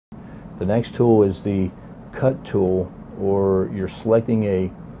The next tool is the cut tool, or you're selecting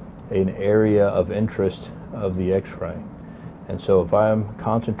an area of interest of the x-ray. And so if I'm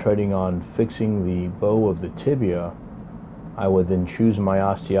concentrating on fixing the bow of the tibia, I would then choose my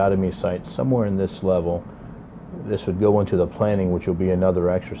osteotomy site somewhere in this level. This would go into the planning, which will be another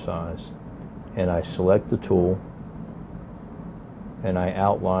exercise. And I select the tool and I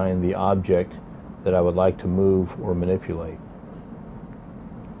outline the object that I would like to move or manipulate.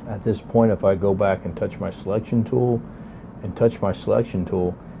 At this point, if I go back and touch my selection tool,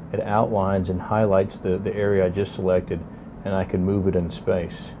 it outlines and highlights the area I just selected, and I can move it in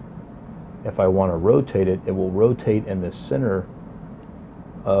space. If I want to rotate it, it will rotate in the center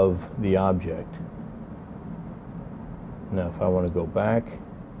of the object. Now if I want to go back,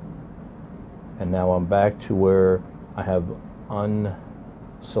 and now I'm back to where I have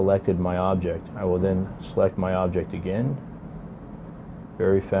unselected my object, I will then select my object again.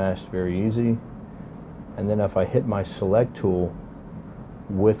 Very fast, very easy. And then if I hit my select tool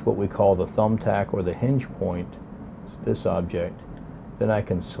with what we call the thumbtack or the hinge point, this object, then I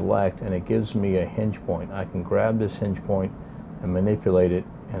can select and it gives me a hinge point. I can grab this hinge point and manipulate it,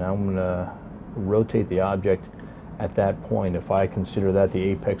 and I'm going to rotate the object at that point if I consider that the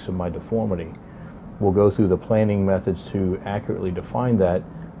apex of my deformity. We'll go through the planning methods to accurately define that,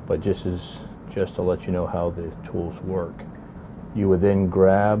 but just to let you know how the tools work. You would then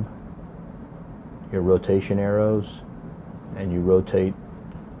grab your rotation arrows and you rotate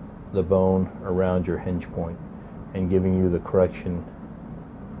the bone around your hinge point, and giving you the correction.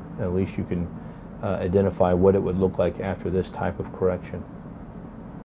 At least you can identify what it would look like after this type of correction.